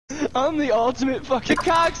I'm the ultimate fucking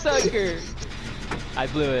cocksucker. I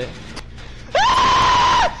blew it.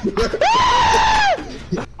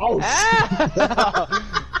 Oh,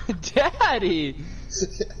 Daddy!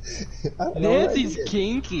 Nancy's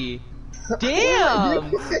kinky.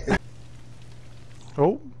 Damn!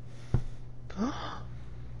 Oh.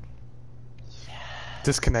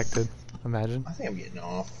 Disconnected. Imagine. I think I'm getting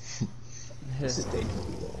off. This is taking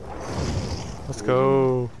too long. Let's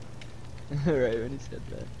go. Right when he said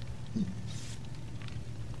that.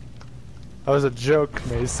 That was a joke,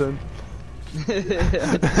 Mason. I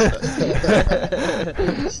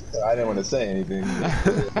didn't want to say anything.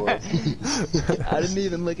 I didn't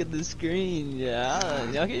even look at the screen. Yeah.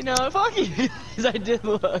 Okay, no, fuck you. I did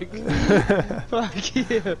look. Fuck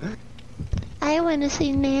you. I want to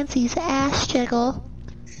see Nancy's ass jiggle.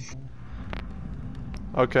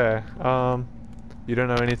 Okay. You don't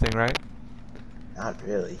know anything, right? Not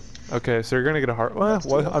really. Okay, so you're gonna get a heart.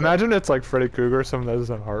 Well, imagine it's like Freddy Krueger or something that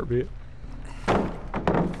doesn't have a heartbeat.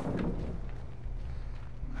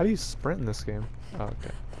 How do you sprint in this game? Oh,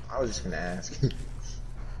 okay. I was just gonna ask.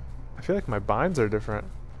 I feel like my binds are different.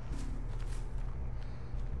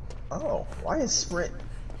 Oh, why is sprint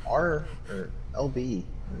R or LB?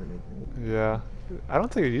 Yeah. I don't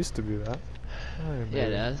think it used to be that. Yeah, it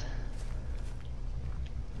does.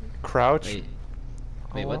 Crouch.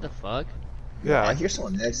 Wait, what the fuck? Yeah. I hear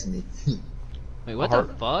someone next to me. Wait, what the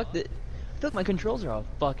fuck? I feel like my controls are all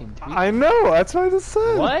fucking tweaked. I know, that's what I just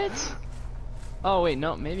said. What? Oh wait,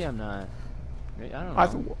 no, maybe I'm not. I don't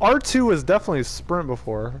know. R2 was definitely sprint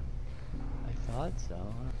before. I thought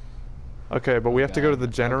so. Okay, but we have to go to the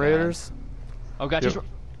generators. Oh god, she's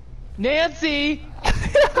Nancy!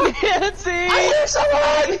 Nancy! I hear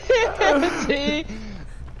someone! Nancy!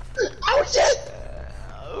 Oh shit!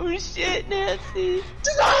 Oh shit, Nancy!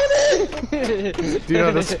 She's on it! Do you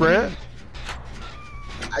know the sprint?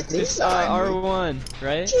 I think It's so. R1,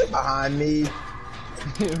 right? She's behind me.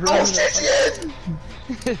 Oh shit, she is!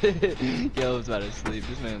 Yo, I was about to sleep.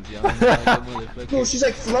 This man's yelling like a motherfucker. No, she's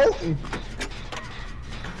like floating.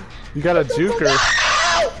 You got a juker.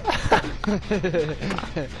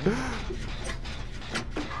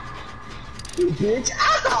 You bitch,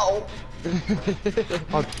 ow!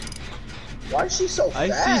 Oh, Why is she so I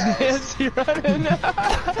fast? see Nancy running.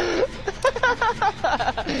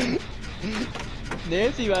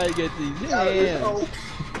 Nancy about to get these hands.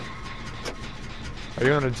 are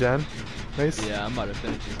you on a gen, Mace? Yeah, I'm about to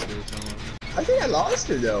finish this too. I think I lost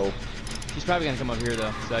her though. She's probably gonna come over here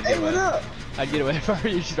though, so I'd Hey, get what away. up? I'd get away from her.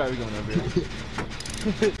 She's probably going over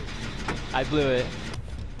here. I blew it.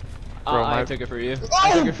 Bro, I took it for you.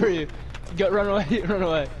 I took it for you. Go, run away, run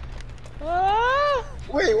away. Ah!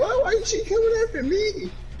 Wait, why is she coming after me?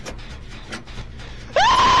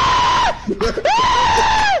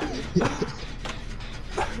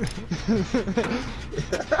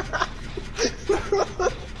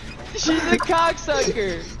 She's a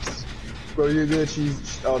cocksucker. Bro, you're good.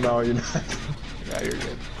 She's. Oh no, you're not. Yeah, you're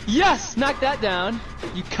good. Yes, knock that down.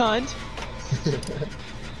 You cunt. You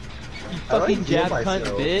fucking jab cunt,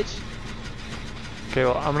 bitch. Okay,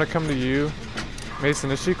 well, I'm gonna come to you.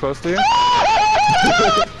 Mason, is she close to you?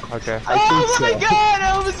 Okay. Oh my god,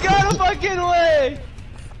 I almost got a fucking way.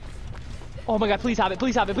 Oh my god, please have it,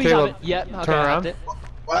 please have it, please Caleb, have it. Yep, okay, turn I around. have it.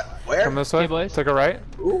 What? Where? Come this way. Okay, boys. Take a right.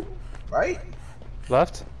 Ooh, right?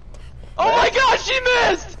 Left. Oh my god, she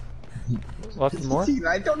missed! Left and more.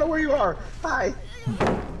 I don't know where you are. Hi.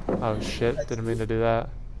 Oh shit, didn't mean to do that.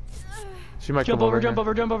 She might Jump come over, over jump here.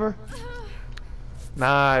 over, jump over.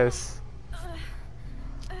 Nice.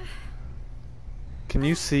 Can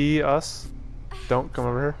you see us? Don't come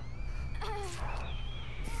over here.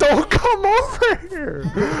 Don't come over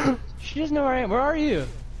here! She doesn't know where I am. Where are you?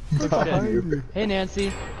 Hey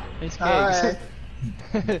Nancy. Nice Hi.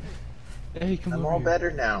 cakes. Hey, come I'm over all here.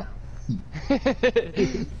 better now.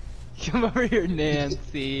 Come over here,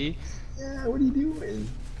 Nancy. Yeah, what are you doing?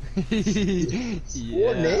 Yeah.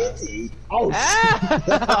 Oh, Nancy. Oh,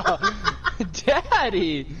 Ow!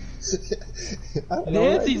 Daddy!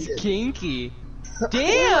 Nancy's kinky.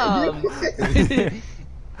 Damn!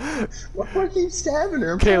 Why do I keep stabbing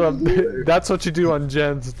her? I'm Caleb, trying to do her. that's what you do on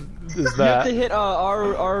gens, is You have that. to hit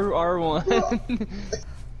R1.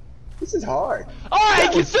 This is hard.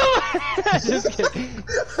 Alright, get Just kidding.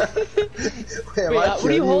 Wait, Wait, what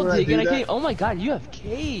are you holding? And I can't. Oh my god, you have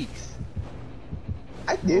cakes.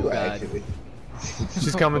 I do, God. actually.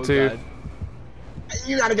 She's coming to you. God.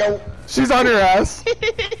 You gotta go. She's on your ass.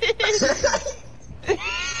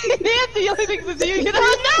 Nancy only thinks it's you. Get out.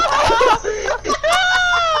 No!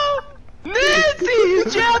 No! Nancy, you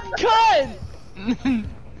jab cunt!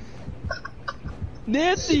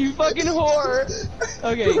 Nancy, you fucking whore!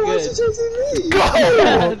 Okay, Why good. is he chasing me?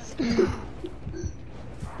 Yes.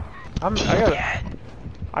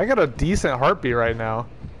 I got a decent heartbeat right now.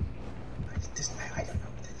 This man, I don't know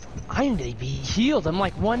what the fuck. I need to be healed. I'm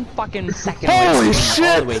like 1 fucking second Holy away from being shit!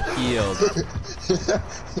 all the way healed.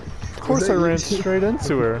 Of course I ran straight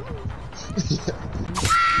into her.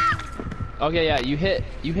 Okay, yeah, you hit,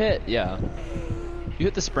 yeah. You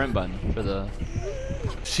hit the sprint button for the...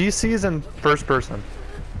 She sees in first person.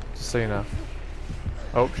 Just so you know.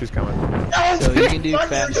 Oh, she's coming. So you can do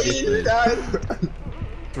fast distance.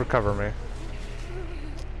 Recover me.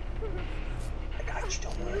 I got you,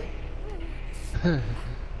 don't worry.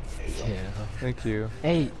 Yeah. Thank you.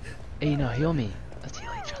 Hey, no, heal me. Let's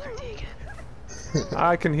heal each other, Deacon.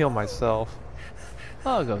 I can heal myself.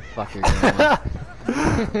 Oh, go fuck your grandma.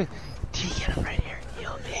 Deacon, I'm right here.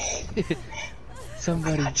 Heal me.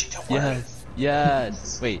 Somebody. Yes.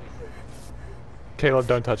 Yes. Wait. Caleb,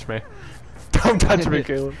 don't touch me. Don't touch me,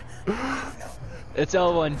 Caleb. It's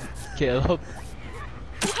L1, Caleb.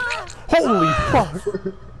 Holy fuck!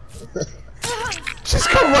 She's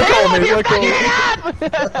gonna let go of me, let go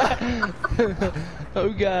of me. Oh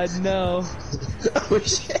god, no. Oh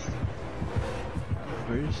shit.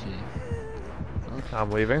 Where is she?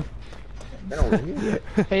 I'm leaving. I don't really need it.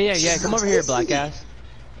 Hey, yeah, come over here, black ass.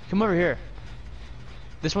 Come over here.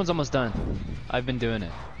 This one's almost done. I've been doing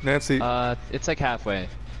it. Nancy, It's like halfway.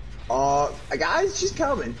 Guys, she's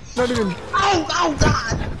coming. not even. Oh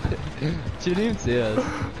god! She didn't even see us.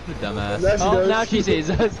 The dumbass. Now she Oh, does. now she sees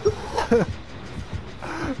us.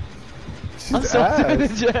 She's I'm so ass.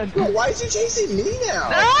 stupid, Jen. Bro, why is he chasing me now?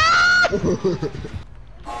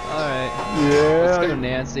 Alright. Yeah. Let's go,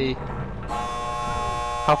 Nancy.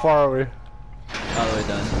 How far are we? All the way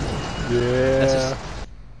done. Yeah. That's just...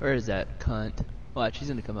 Where is that cunt? Watch, he's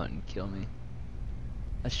gonna come out and kill me.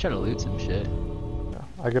 Let's try to loot some shit.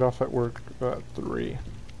 I get off at work at 3. Me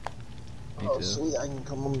Oh too. sweet, I can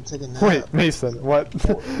come home and take a nap. Wait, Mason, what?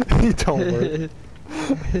 You don't work.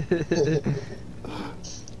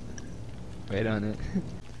 Wait on it.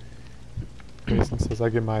 Mason says I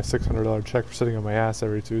get my $600 check for sitting on my ass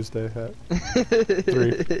every Tuesday at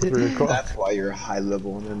 3 o'clock. That's why you're a high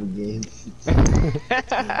level in every game.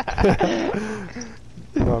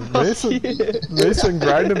 Mason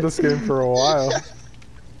grinded this game for a while.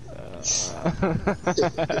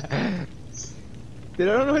 Dude,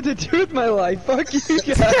 I don't know what to do with my life. Fuck you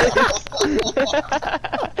guys.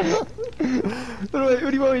 What do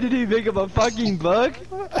you want me to do? Pick up a fucking bug?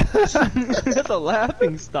 That's a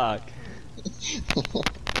laughing stock.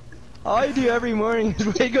 All I do every morning is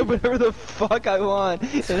wake up whenever the fuck I want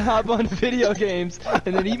and hop on video games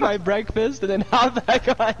and then eat my breakfast and then hop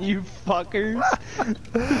back on, you fuckers.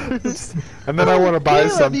 And then I want to buy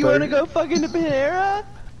Caleb, something. you want to go fucking to Panera?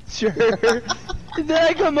 Sure. And then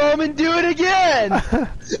I come home and do it again.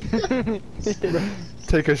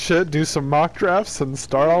 Take a shit, do some mock drafts, and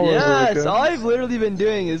start all over Yes, again. all I've literally been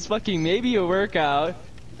doing is fucking maybe a workout.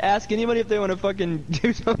 Ask anybody if they want to fucking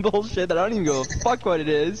do some bullshit that I don't even go fuck what it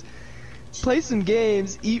is. Play some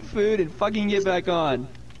games, eat food, and fucking get back on.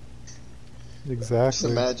 Just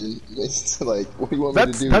Exactly. imagine, it's like, what do you want me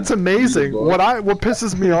to do? That's amazing. Read a book? What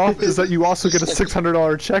pisses me off is that you also get a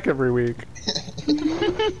 $600 check every week.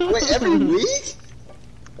 Wait, every week?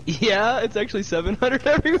 Yeah, it's actually 700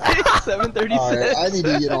 every week. 736. Alright, I need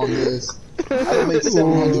to get on this. I would make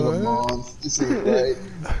 700 a month. This ain't right.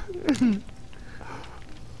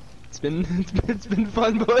 It's been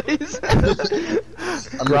fun, boys.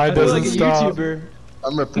 Grind I feel like doesn't a stop. YouTuber.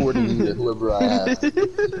 I'm reporting you to whoever I have.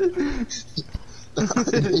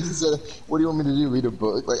 He said, what do you want me to do? Read a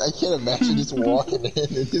book? Like, I can't imagine just walking in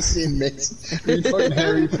and just seeing Max read fucking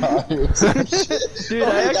Harry Potter or some shit. Dude,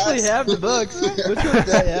 I actually have the books. Which ones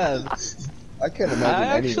do I have? I can't imagine I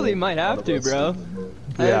actually anyone might have one to, of us bro. doing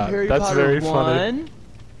that. I Yeah, have Harry that's Potter very 1, funny.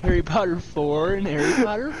 Harry Potter 4, and Harry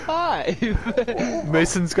Potter 5.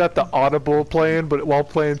 Mason's got the Audible playing, but while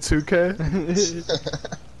playing 2K.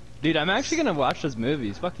 Dude, I'm actually gonna watch those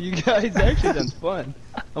movies. Fuck you guys, it actually sounds fun.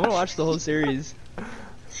 I wanna watch the whole series.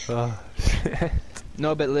 Shit.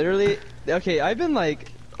 No, but literally, okay, I've been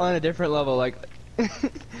like on a different level. Like,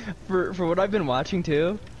 for what I've been watching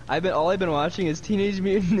too. All I've been watching is Teenage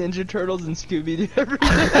Mutant Ninja Turtles and Scooby-Doo every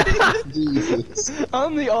day. Jesus.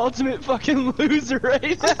 I'm the ultimate fucking loser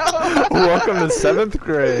right now. Welcome to 7th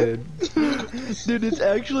grade. Dude, it's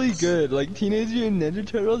actually good. Like, Teenage Mutant Ninja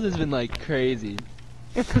Turtles has been like crazy.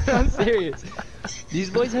 I'm serious. These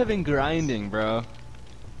boys have been grinding, bro.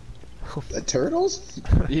 The turtles?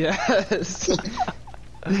 Yes.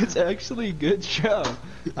 It's actually a good show.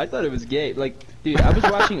 I thought it was gay. Like, dude, I was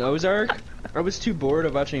watching Ozark. I was too bored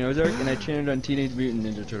of watching Ozark, and I channeled on Teenage Mutant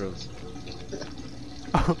Ninja Turtles.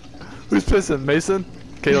 Who's pissing? Mason?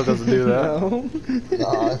 Caleb doesn't do that. No.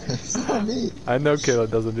 Nah, it's not me. I know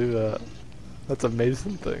Caleb doesn't do that. That's a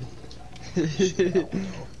Mason thing.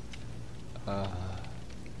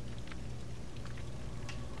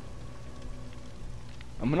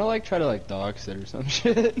 I'm gonna like try to like dog sit or some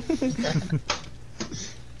shit.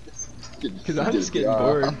 Cause I'm just getting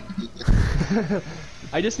bored.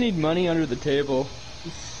 I just need money under the table.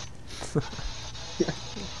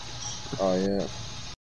 Oh yeah.